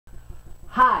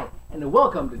Hi, and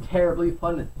welcome to Terribly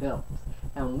Fun Films,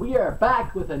 and we are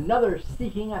back with another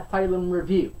Seeking Asylum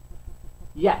review.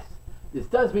 Yes, this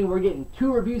does mean we're getting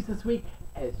 2 reviews this week,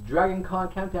 as Dragon Con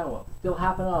Countdown will still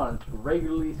happen on its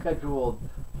regularly scheduled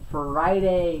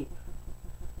Friday.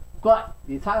 But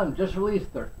the Asylum just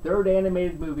released their 3rd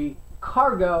animated movie,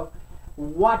 Cargo.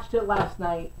 Watched it last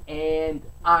night, and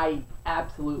I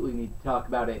absolutely need to talk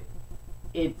about it.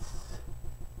 It's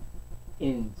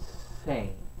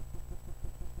insane.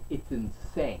 It's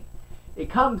insane. It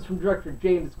comes from director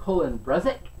James Cullen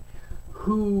Bressack,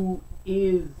 who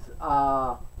is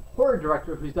a horror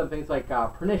director who's done things like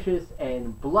Pernicious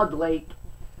and Blood Lake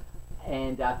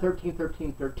and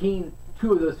 13-13-13,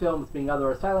 2 of those films being other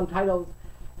Asylum titles,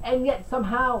 and yet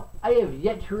somehow I have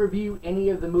yet to review any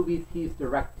of the movies he's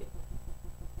directed,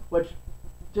 which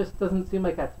just doesn't seem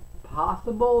like that's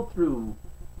possible through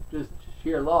just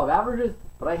sheer law of averages,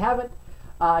 but I haven't.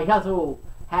 He also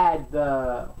had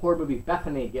the horror movie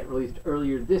Bethany get released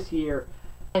earlier this year,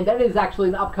 and that is actually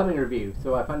an upcoming review,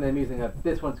 so I find it amusing that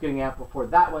this one's getting out before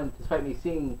that one, despite me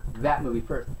seeing that movie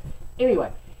first.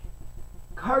 Anyway,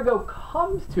 Cargo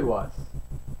comes to us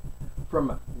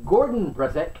from Gordon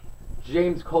Bressack,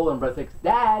 James Cullen Bressack's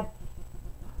dad.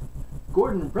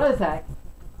 Gordon Bressack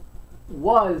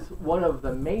was one of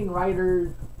the main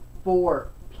writers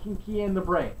for Pinky and the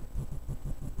Brain.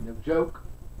 No joke,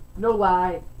 no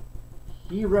lie.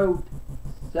 He wrote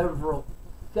several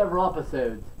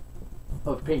episodes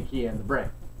of Pinky and the Brain.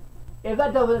 If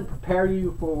that doesn't prepare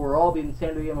you for all the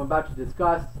insanity I'm about to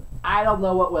discuss, I don't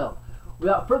know what will.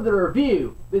 Without further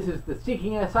ado, this is the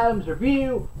Seeking Asylum's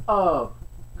review of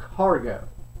Cargo.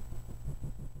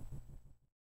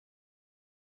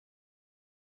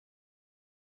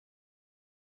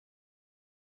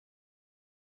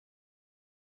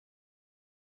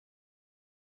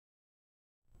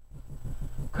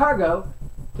 Cargo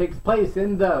takes place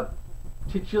in the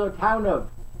titular town of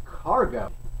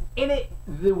Cargo. In it,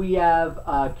 we have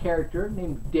a character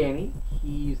named Danny.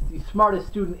 He's the smartest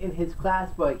student in his class,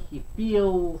 but he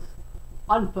feels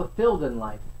unfulfilled in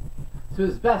life. So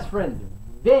his best friend,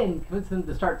 Vin, convinces him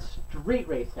to start street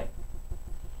racing.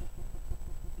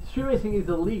 Street racing is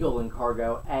illegal in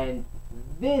Cargo, and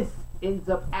this ends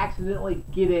up accidentally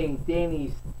getting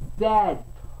Danny's dad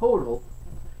totaled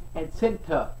and sent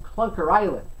to Clunker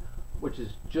Island, which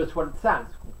is just what it sounds.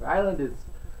 Clunker Island is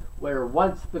where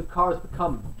once the cars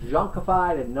become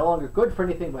junkified and no longer good for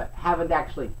anything but haven't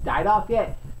actually died off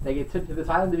yet, they get sent to this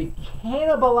island to be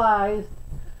cannibalized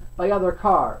by other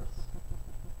cars.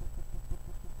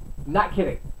 Not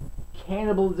kidding.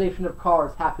 Cannibalization of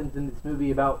cars happens in this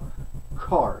movie about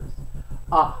cars.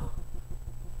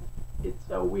 It's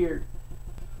so weird.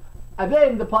 And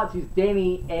then the plot sees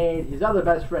Danny and his other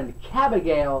best friend,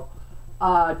 Cabigail,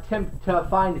 attempt to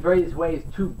find various ways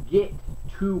to get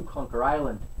to Clunker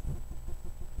Island.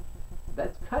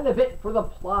 That's kind of it for the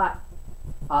plot.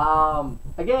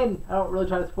 Again, I don't really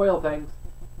try to spoil things,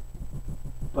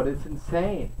 but it's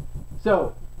insane.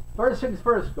 So, first things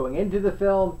first, going into the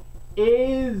film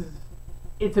is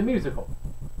it's a musical.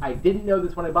 I didn't know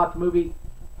this when I bought the movie,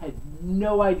 had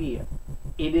no idea.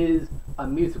 It is a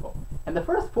musical. And the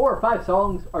first 4 or 5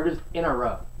 songs are just in a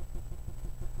row.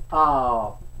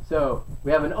 So,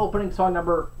 we have an opening song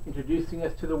number introducing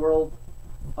us to the world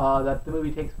that the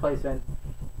movie takes place in.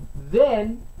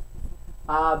 Then,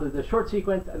 there's a short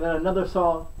sequence, and then another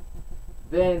song,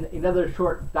 then another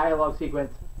short dialogue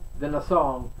sequence, then a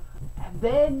song. And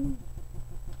then,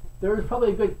 there's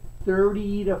probably a good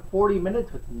 30 to 40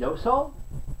 minutes with no song.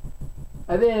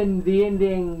 And then the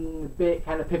ending bit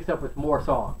kind of picks up with more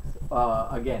songs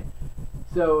again.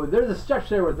 So, there's a stretch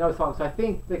there with no songs, so I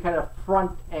think they kind of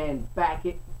front and back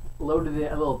it, loaded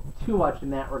it a little too much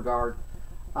in that regard,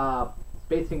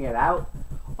 spacing it out.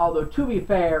 Although, to be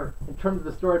fair, in terms of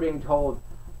the story being told,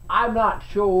 I'm not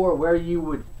sure where you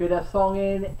would fit a song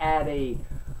in at a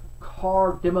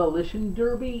car demolition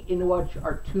derby in which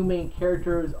our 2 main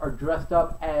characters are dressed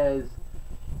up as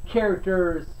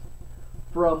characters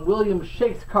from William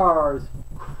Shakespeare's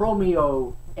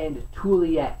Romeo and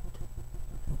Juliet.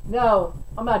 No,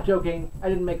 I'm not joking. I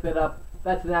didn't make that up.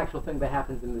 That's an actual thing that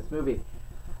happens in this movie.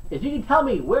 If you can tell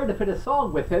me where to fit a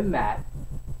song within that,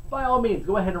 by all means,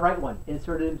 go ahead and write one.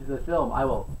 Insert it into the film. I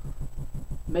will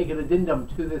make an addendum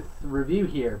to this review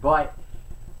here. But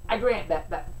I grant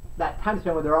that time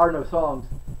span where there are no songs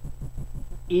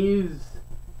is...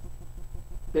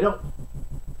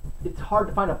 It's hard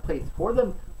to find a place for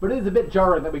them, but it is a bit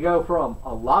jarring that we go from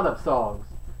a lot of songs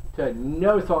to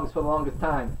no songs for the longest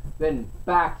time, then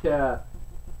back to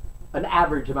an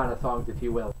average amount of songs, if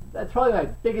you will. That's probably my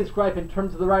biggest gripe in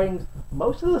terms of the writings.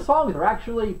 Most of the songs are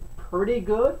actually pretty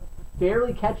good.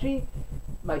 fairly catchy.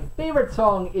 My favorite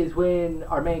song is when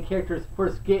our main characters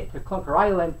first get to Clunker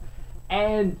Island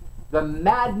and the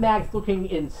Mad Max looking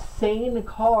insane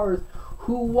cars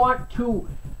who want to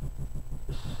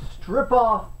strip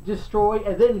off, destroy,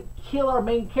 and then kill our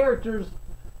main characters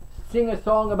sing a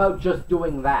song about just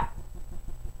doing that.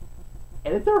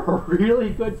 And it's a really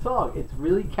good song. It's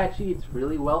really catchy, it's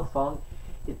really well sung,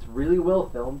 it's really well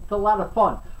filmed, it's a lot of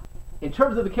fun. In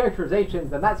terms of the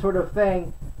characterizations and that sort of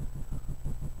thing,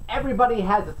 everybody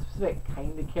has a specific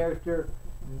kind of character.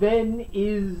 Ben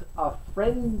is a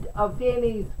friend of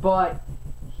Danny's, but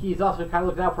he's also kind of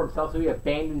looking out for himself, so he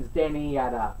abandons Danny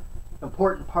at an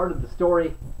important part of the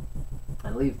story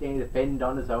and leaves Danny to fend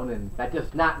on his own, and that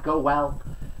does not go well.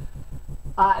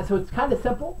 So it's kind of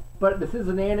simple, but this is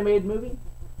an animated movie,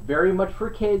 very much for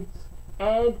kids,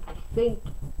 and I think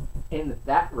in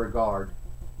that regard,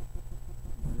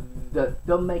 the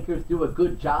filmmakers do a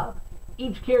good job.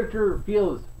 Each character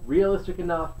feels realistic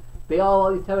enough. They all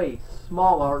at least have a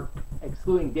small arc,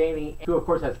 excluding Danny, who of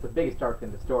course has the biggest arc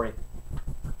in the story.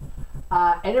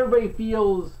 And everybody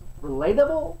feels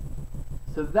relatable,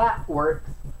 so that works.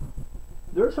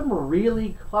 There are some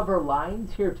really clever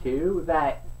lines here too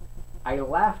that I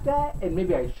laughed at, and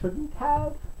maybe I shouldn't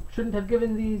have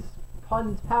given these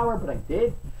puns power, but I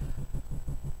did.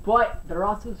 But there are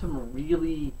also some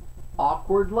really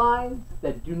awkward lines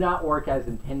that do not work as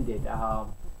intended.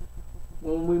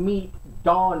 When we meet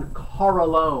Don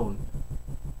Corleone,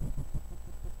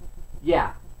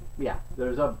 yeah,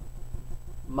 there's a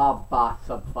mob boss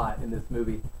subplot in this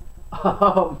movie.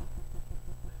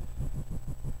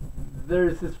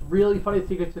 There's this really funny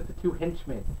sequence with the two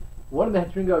henchmen. One of the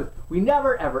henchmen goes, "We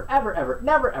never, ever, ever, ever,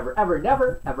 never, ever, ever,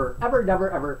 never, ever, ever,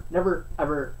 never, ever, never,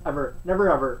 ever, ever,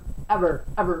 never, ever, ever,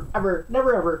 ever, ever,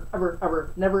 never, ever, ever,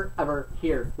 ever, never, ever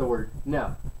hear the word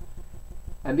no."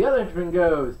 And the other henchman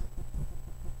goes,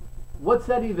 "What's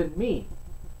that even mean?"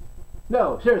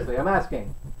 "No, seriously, I'm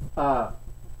asking.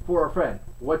 For a friend,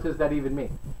 what does that even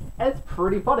mean?" And it's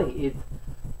pretty funny. It's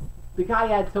the guy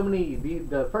had so many,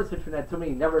 the first henchman had so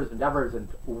many nevers and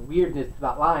weirdness to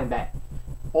that line that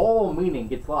all meaning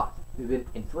gets lost. They then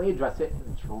instantly address it, and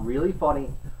it's really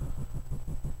funny.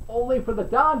 Only for the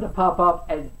Don to pop up,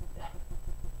 and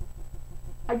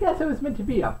I guess it was meant to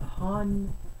be a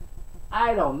pun.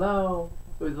 I don't know.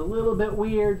 It was a little bit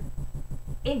weird.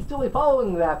 Instantly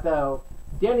following that, though,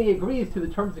 Danny agrees to the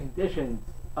terms and conditions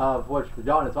of which the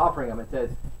Don is offering him and says,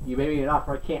 "You made me an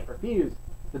offer I can't refuse."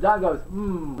 The Don goes,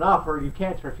 "An offer you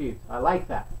can't refuse. I like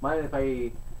that. Mind if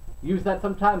I use that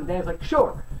sometime?" And Danny's like,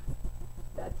 "Sure."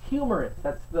 That's humorous.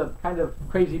 That's the kind of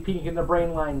crazy peeking in the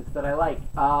brain lines that I like.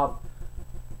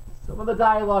 Some of the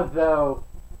dialogue, though,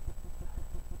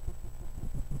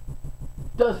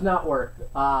 does not work.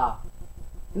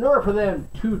 In order for them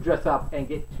to dress up and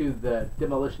get to the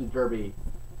demolition derby,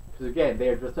 because again, they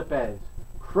are dressed up as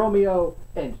Romeo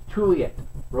and Juliet.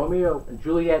 Romeo and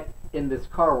Juliet in this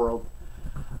car world.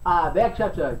 They actually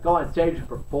have to go on stage and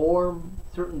perform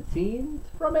certain scenes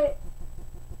from it.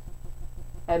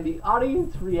 And the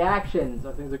audience reactions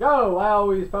are things like, "Oh, I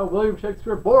always found William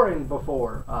Shakespeare boring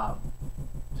before."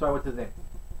 Sorry, what's his name?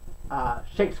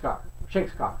 Shakespeare.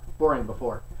 Boring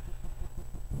before.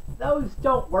 Those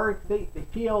don't work. They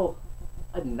feel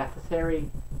unnecessary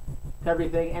to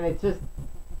everything, and it's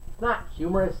not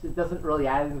humorous. It doesn't really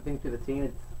add anything to the scene.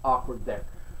 It's awkward there.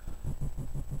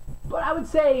 But I would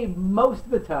say most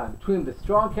of the time, between the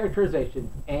strong characterizations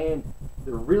and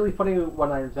the really funny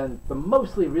one-liners and the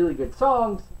mostly really good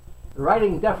songs, the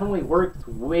writing definitely works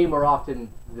way more often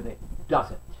than it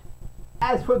doesn't.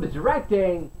 As for the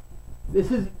directing,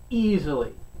 this is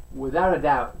easily, without a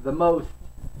doubt, the most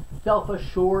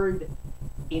self-assured,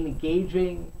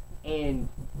 engaging, and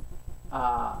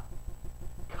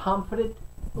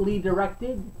confidently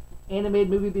directed animated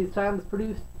movie these times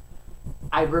produced.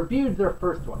 I've reviewed their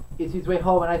first one, Izzy's Way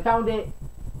Home, and I found it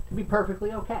to be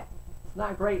perfectly okay. It's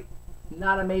not great,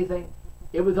 not amazing.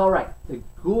 It was alright. It's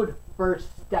a good first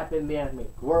step in the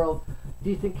animated world.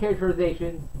 Decent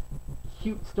characterization,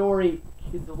 cute story,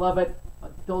 kids love it,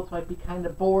 adults might be kind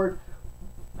of bored.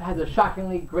 It has a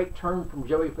shockingly great turn from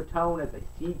Joey Fatone as a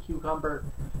sea cucumber.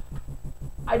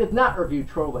 I did not review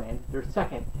Trollland, their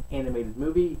second animated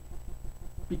movie,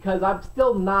 because I'm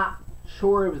still not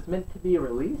sure it was meant to be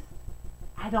released.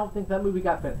 I don't think that movie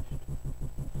got finished.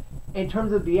 In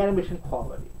terms of the animation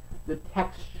quality, the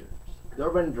textures, the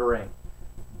rendering,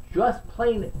 just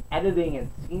plain editing and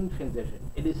scene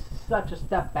transition, it is such a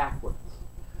step backwards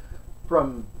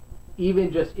from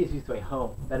even just Izzy's Way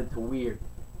Home that it's weird.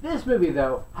 This movie,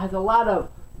 though, has a lot of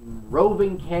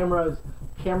roving cameras,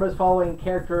 cameras following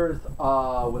characters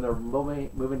when they're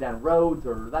moving down roads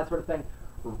or that sort of thing.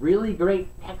 Really great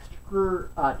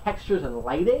textures and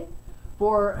lighting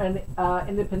for an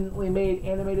independently made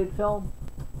animated film.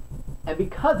 And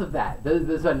because of that,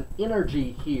 there's an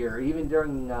energy here, even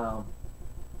during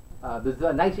there's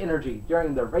a nice energy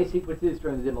during the race sequences,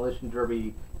 during the demolition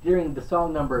derby, during the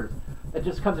song numbers that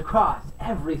just comes across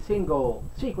every single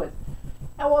sequence.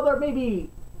 And while there may be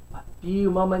a few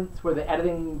moments where the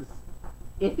editing's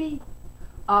iffy,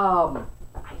 I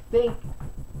think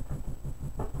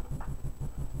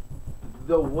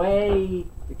the way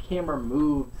the camera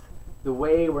moves, the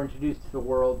way we're introduced to the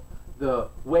world, the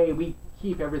way we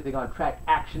keep everything on track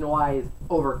action-wise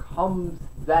overcomes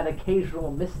that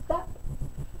occasional misstep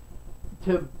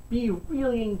to be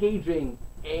really engaging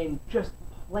and just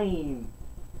plain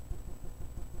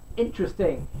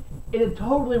interesting in a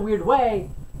totally weird way,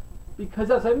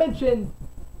 because as I mentioned,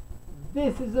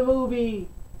 this is a movie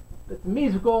that's a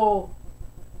musical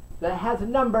that has a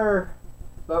number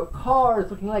about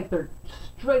cars looking like they're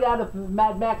straight out of the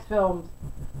Mad Max films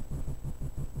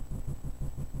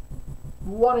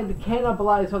wanting to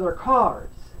cannibalize other cars.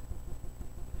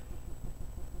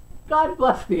 God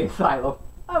bless the asylum.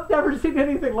 I've never seen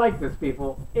anything like this,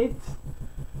 people. It's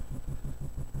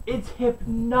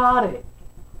hypnotic.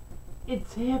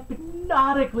 It's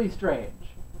hypnotically strange.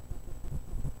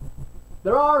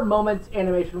 There are moments,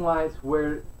 animation-wise,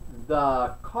 where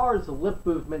the car's lip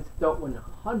movements don't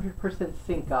 100%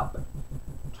 sync up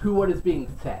to what is being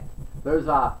said. There's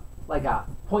like a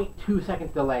 0.2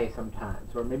 second delay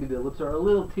sometimes, or maybe the lips are a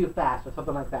little too fast or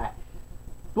something like that.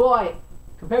 But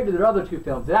compared to their other two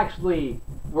films, it actually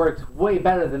works way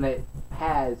better than it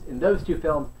has in those two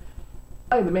films.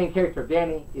 The main character of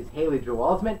Danny is Haley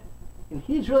Joel Osment, and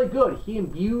he's really good. He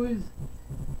imbues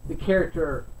the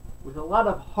character with a lot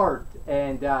of heart,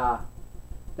 and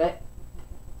that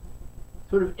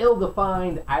sort of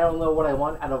ill-defined, I don't know what I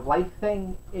want out of life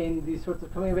thing in these sorts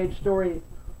of coming-of-age stories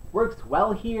works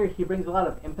well here. He brings a lot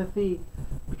of empathy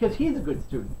because he's a good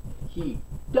student. He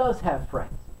does have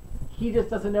friends. He just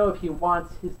doesn't know if he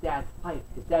wants his dad's life.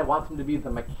 His dad wants him to be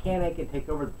the mechanic and take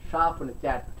over the shop when his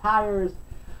dad retires.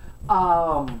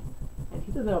 And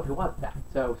he doesn't know if he wants that.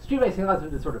 So street racing allows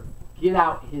him to sort of get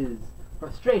out his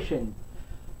frustration.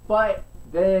 But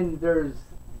then there's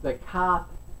the cop,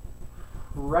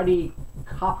 Freddy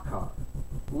Cop Car.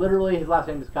 Literally, his last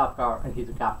name is Cop Car, and he's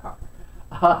a cop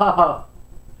car.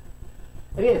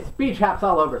 And he has speed traps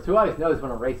all over, so he always knows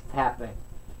when a race is happening.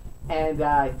 And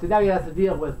so now he has to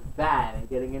deal with that and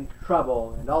getting in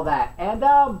trouble and all that. And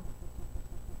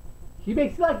he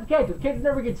makes you like the character. The character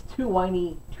never gets too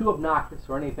whiny, too obnoxious,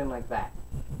 or anything like that.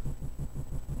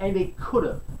 And it could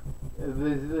have.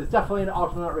 There's definitely an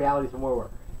alternate reality somewhere where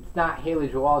it's not Haley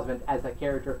Joel Osment as that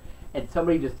character, and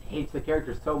somebody just hates the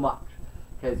character so much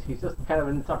because he's just kind of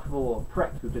an insufferable little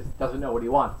prick who just doesn't know what he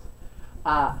wants.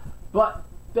 But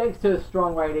thanks to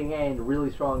strong writing and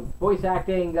really strong voice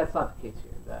acting, that's not the case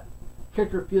here. The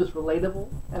character feels relatable,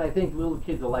 and I think little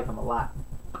kids will like him a lot.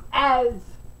 As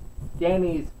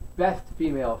Danny's best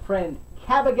female friend,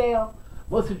 Cabigail,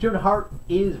 Melissa Joan Hart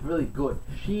is really good.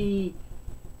 She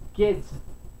gets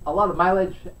a lot of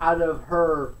mileage out of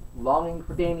her longing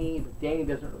for Danny, but Danny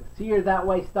doesn't really see her that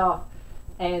way stuff.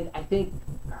 And I think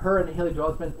her and Haley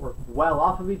Joel Osment work well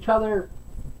off of each other.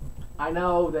 I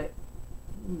know that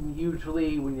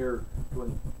usually when you're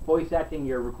doing voice acting,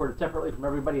 you're recorded separately from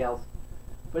everybody else,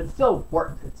 but it still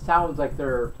works. It sounds like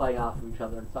they're playing off of each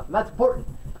other and stuff, and that's important,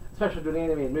 especially to an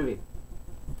animated movie.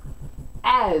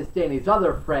 As Danny's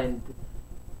other friend,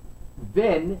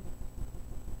 Vin,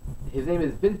 his name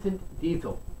is Vincent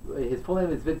Diesel. His full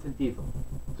name is Vincent Diesel.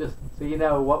 Just so you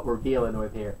know what we're dealing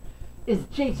with here. Is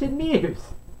Jason Mewes.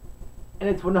 And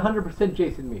it's 100%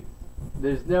 Jason Mewes.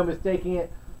 There's no mistaking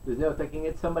it. There's no thinking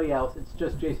it's somebody else. It's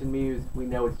just Jason Mewes. We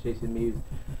know it's Jason Mewes.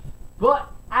 But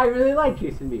I really like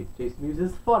Jason Mewes. Jason Mewes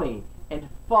is funny and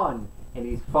fun. And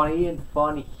he's funny and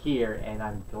fun here. And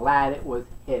I'm glad it was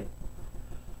him.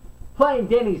 Playing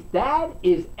Danny's dad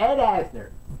is Ed Asner.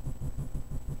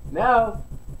 No,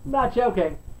 I'm not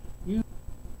joking.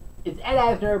 It's Ed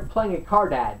Asner playing a car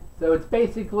dad. So it's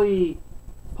basically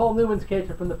Paul Newman's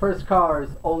character from the first Cars,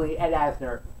 only Ed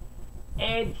Asner.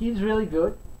 And he's really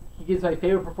good. He gives my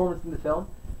favorite performance in the film.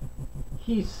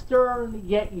 He's stern,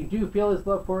 yet you do feel his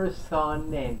love for his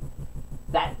son, and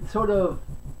that sort of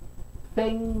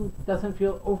thing doesn't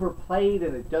feel overplayed,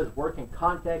 and it does work in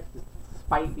context,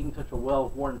 despite being such a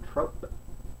well-worn trope.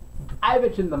 I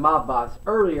mentioned the mob boss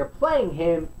earlier. Playing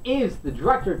him is the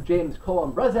director, James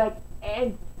Cullen Bressack,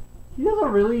 and he does a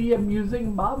really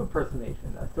amusing mob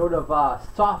impersonation, a sort of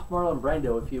soft Marlon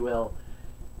Brando, if you will.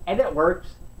 And it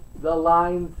works. The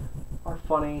lines are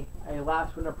funny, a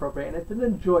laugh when appropriate, and it's an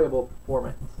enjoyable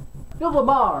performance. Phil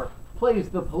Lamar plays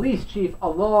the police chief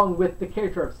along with the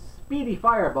character of Speedy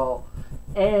Fireball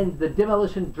and the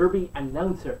Demolition Derby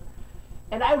announcer.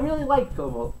 And I really like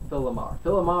Phil Lamar.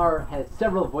 Phil Lamar has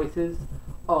several voices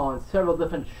on several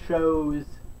different shows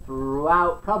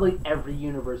throughout probably every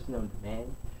universe known to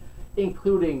man,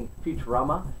 including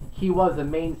Futurama. He was a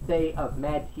mainstay of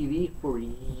Mad TV for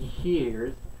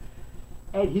years,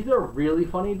 and he's a really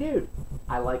funny dude.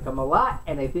 I like him a lot,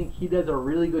 and I think he does a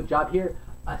really good job here,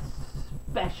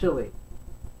 especially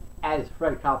as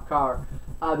Fred Kopkar.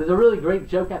 There's a really great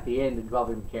joke at the end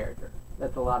involving the character.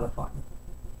 That's a lot of fun.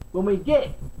 When we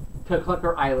get to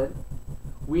Clunker Island,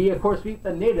 we of course meet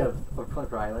the natives of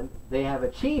Clunker Island. They have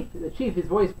a chief. The chief is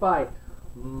voiced by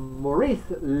Maurice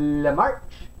LaMarche,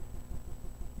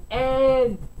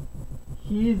 and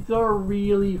he's a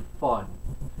really fun.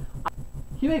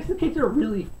 He makes the character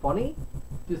really funny,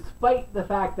 despite the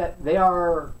fact that they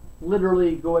are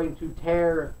literally going to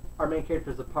tear our main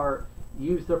characters apart,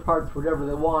 use their parts for whatever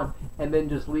they want, and then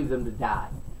just leave them to die.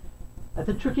 That's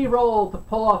a tricky role to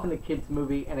pull off in a kids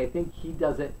movie, and I think he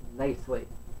does it nicely.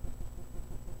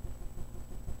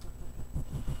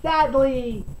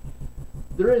 Sadly,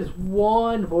 there is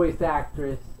one voice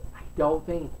actress I don't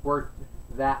think worked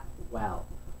that well.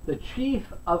 The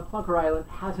chief of Clunker Island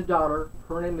has a daughter.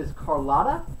 Her name is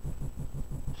Carlotta.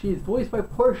 She's voiced by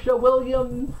Portia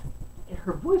Williams, and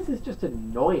her voice is just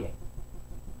annoying.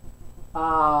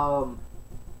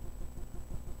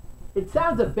 It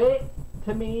sounds a bit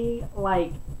to me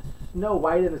like Snow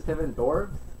White and the Seven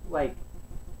Dwarfs. Like,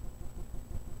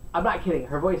 I'm not kidding.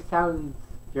 Her voice sounds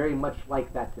very much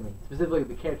like that to me. Specifically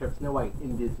the character of Snow White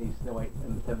in Disney's Snow White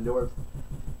and the Seven Dwarfs.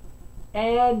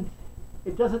 And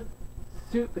it doesn't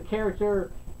suit the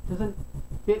character. It doesn't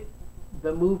fit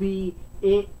the movie.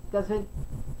 It doesn't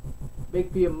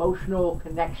make the emotional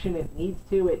connection it needs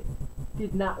to. It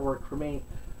did not work for me.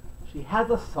 She has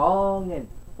a song, and,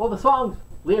 well, the song's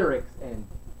lyrics and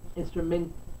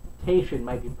instrumentation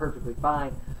might be perfectly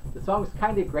fine. The song's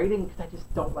kind of grating because I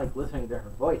just don't like listening to her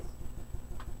voice.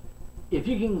 If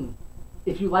you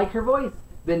like her voice,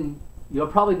 then you'll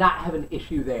probably not have an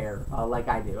issue there like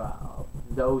I do.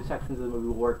 Those sections of the movie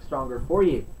will work stronger for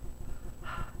you.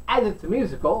 As it's a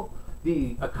musical,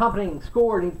 the accompanying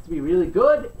score needs to be really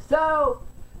good, so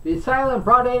the Asylum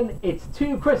brought in its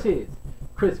two Chris's,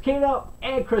 Chris Kano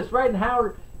and Chris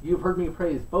Ridenhour. You've heard me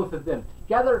praise both of them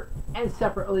together and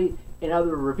separately in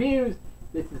other reviews.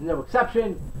 This is no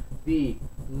exception. The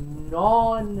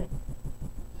non-singing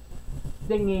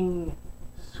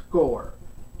score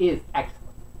is excellent.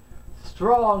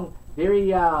 Strong,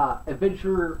 very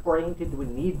adventure-oriented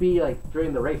when need be, like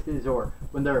during the races or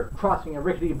when they're crossing a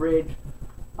rickety bridge.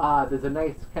 There's a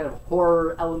nice kind of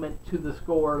horror element to the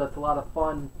score that's a lot of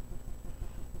fun,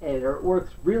 and it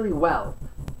works really well.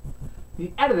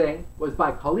 The editing was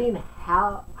by Colleen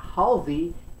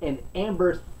Halsey and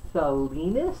Amber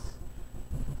Salinas,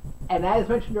 and as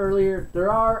mentioned earlier,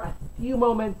 there are a few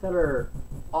moments that are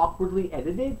awkwardly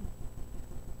edited,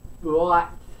 but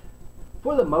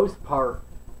for the most part,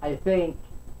 I think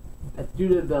that's due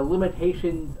to the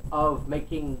limitations of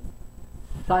making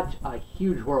such a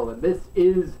huge world. And this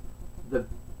is the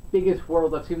biggest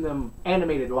world I've seen them,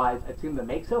 animated wise, I've seen them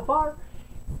make so far.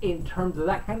 In terms of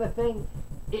that kind of thing,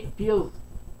 it feels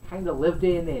kind of lived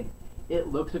in, and it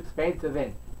looks expansive,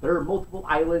 and there are multiple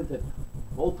islands and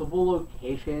multiple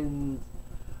locations.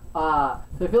 So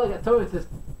I feel like some of it's just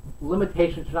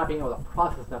limitations for not being able to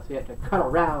process enough, so you have to cut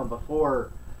around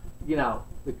before, you know,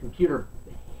 the computer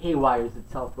haywires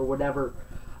itself or whatever.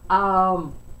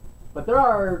 But there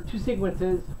are two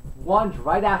sequences. One's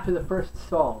right after the first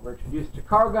song. We're introduced to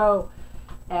Cargo,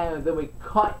 and then we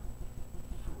cut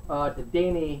to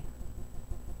Danny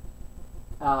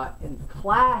in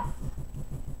class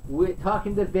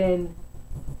talking to Vin,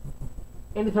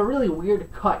 and it's a really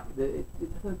weird cut. It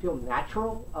doesn't feel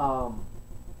natural.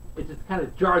 It just kind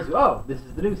of jars you. Oh, this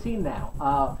is the new scene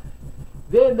now.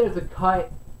 Then there's a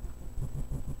cut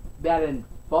that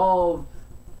involves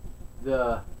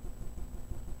the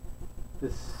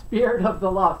Spirit of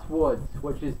the Lost Woods,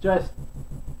 which is just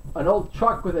an old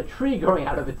truck with a tree growing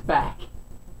out of its back.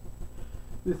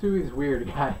 This movie's weird,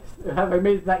 guys. Have I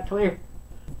made that clear?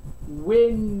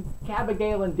 When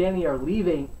Abigail and Danny are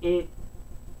leaving, I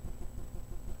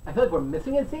feel like we're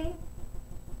missing a scene.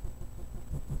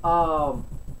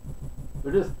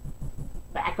 They're just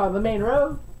back on the main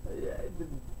road.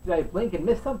 Did I blink and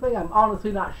miss something? I'm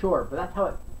honestly not sure, but that's how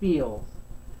it feels.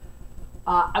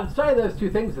 I'm sorry those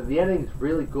two things, but the editing's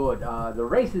really good. The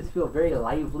races feel very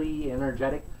lively and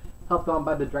energetic. helped on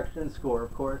by the direction and score,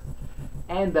 of course.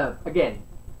 And, again,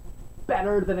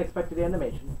 better than expected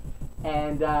animation.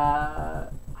 And,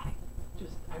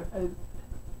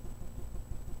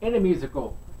 in a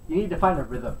musical, you need to find a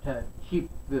rhythm to keep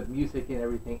the music and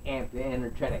everything amped and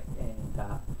energetic.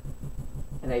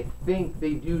 And I think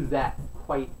they do that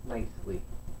quite nicely.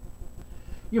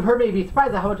 You've heard me be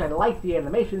surprised at how much I like the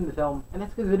animation in the film, and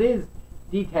that's because it is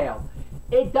detailed.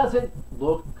 It doesn't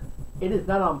look, it is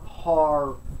not on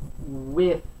par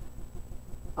with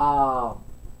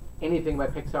anything by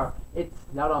Pixar. It's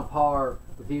not on par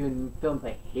with even films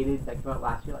I hated that came out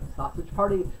last year, like Sausage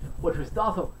Party, which was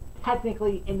also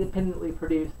technically independently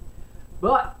produced.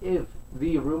 But if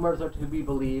the rumors are to be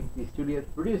believed, the studios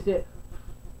produced it,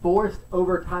 forced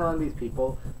overtime on these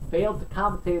people, failed to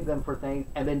compensate them for things,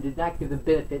 and then did not give them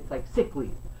benefits like sick leave.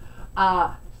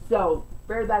 So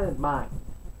bear that in mind.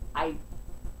 I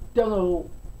don't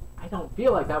know, I don't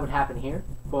feel like that would happen here,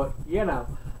 but you know.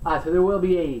 So there will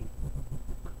be a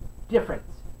difference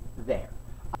there.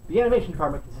 The animation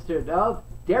department consisted of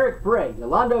Derek Bray,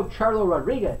 Yolando Charlo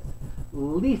Rodriguez,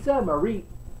 Lisa Marie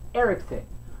Erickson,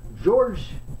 George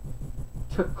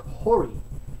Takori,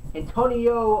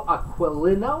 Antonio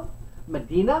Aquilino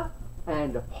Medina,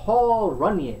 and Paul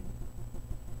Runyon.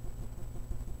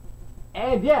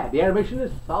 And yeah, the animation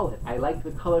is solid. I like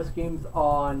the color schemes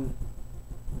on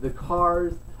the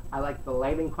cars. I like the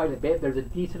lighting quite a bit. There's a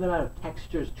decent amount of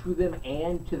textures to them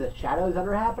and to the shadows that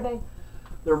are happening.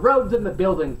 The roads and the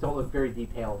buildings don't look very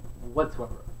detailed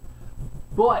whatsoever.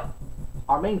 But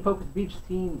our main focus of each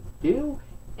scene do,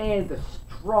 and the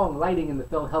strong lighting in the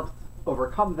film helps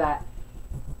overcome that.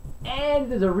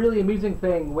 And there's a really amusing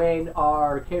thing when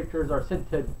our characters are sent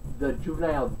to the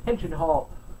juvenile detention hall.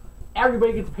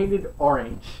 Everybody gets painted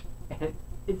orange. And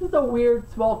it's just a weird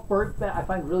small quirk that I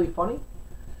find really funny.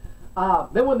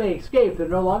 Then when they escape, they're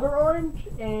no longer orange,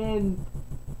 and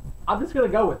I'm just going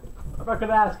to go with it. I'm not going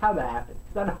to ask how that happened,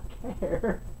 because I don't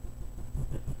care.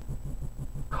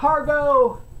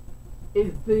 Cargo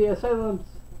is the Asylum's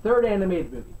third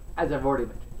animated movie, as I've already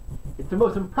mentioned. It's the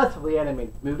most impressively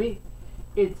animated movie.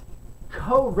 It's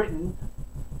co-written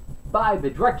by the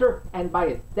director and by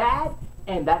his dad,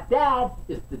 and that dad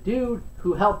is the dude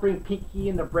who helped bring Pinky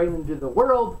and the Brain into the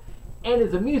world, and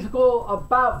is a musical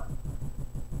about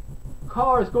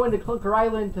cars going to Clunker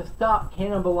Island to stop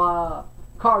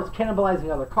cars cannibalizing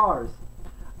other cars.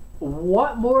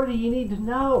 What more do you need to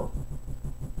know?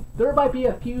 There might be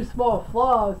a few small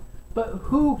flaws, but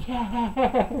who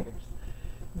cares?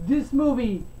 This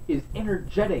movie is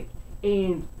energetic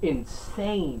and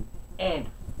insane and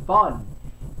fun.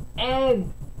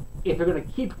 And if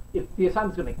the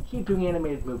Asylum's gonna keep doing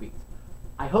animated movies,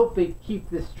 I hope they keep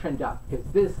this trend up, because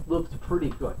this looks pretty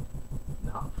good.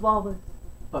 Not flawless,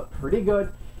 but pretty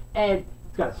good. And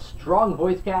it's got a strong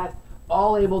voice cast,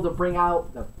 all able to bring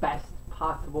out the best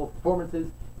possible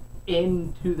performances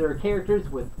into their characters,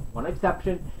 with one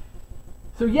exception.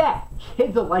 So yeah,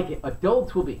 kids will like it.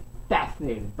 Adults will be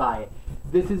fascinated by it.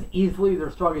 This is easily their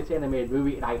strongest animated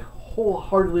movie, and I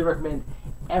wholeheartedly recommend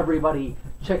everybody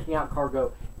checking out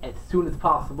Cargo as soon as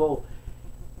possible.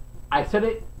 I said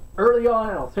it early on,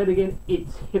 and I'll say it again,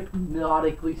 it's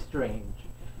hypnotically strange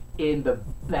in the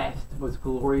best, most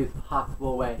glorious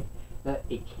possible way that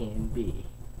it can be.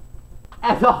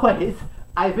 As always,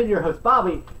 I've been your host,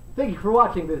 Bobby. Thank you for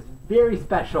watching this very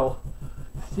special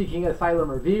Seeking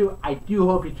Asylum review. I do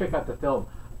hope you check out the film.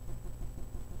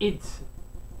 It's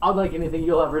unlike anything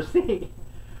you'll ever see.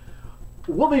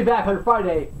 We'll be back on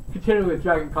Friday, continuing with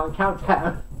Dragon Con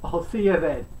Countdown. I'll see you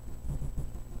then.